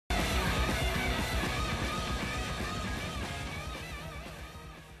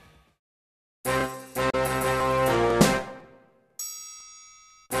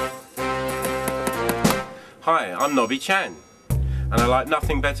Hi, I'm Nobby Chan, and I like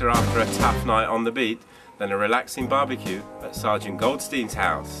nothing better after a tough night on the beat than a relaxing barbecue at Sergeant Goldstein's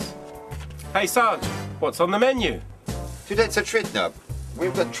house. Hey Sarge, what's on the menu? Today it's a treat, Nob.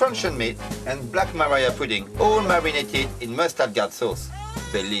 We've got truncheon meat and black Maria pudding, all marinated in mustard gourd sauce.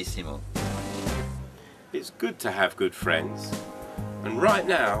 Bellissimo. It's good to have good friends, and right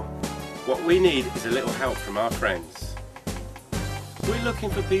now, what we need is a little help from our friends. We're looking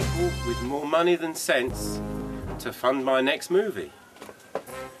for people with more money than sense to fund my next movie.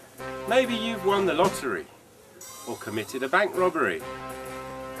 Maybe you've won the lottery or committed a bank robbery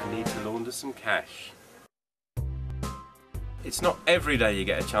and need to launder some cash. It's not every day you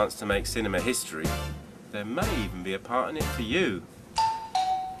get a chance to make cinema history. There may even be a part in it for you.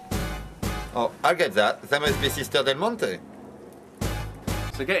 Oh, I'll get that. That must be Sister Del Monte.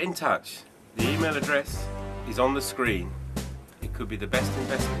 So get in touch. The email address is on the screen. It could be the best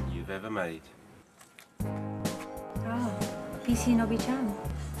investment you've ever made. Ah, PC Nobby Chan.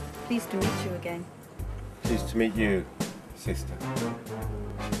 Pleased to meet you again. Pleased to meet you, sister.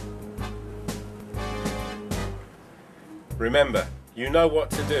 Remember, you know what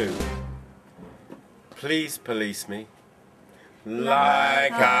to do. Please police me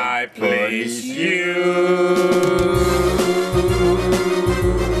like I police you.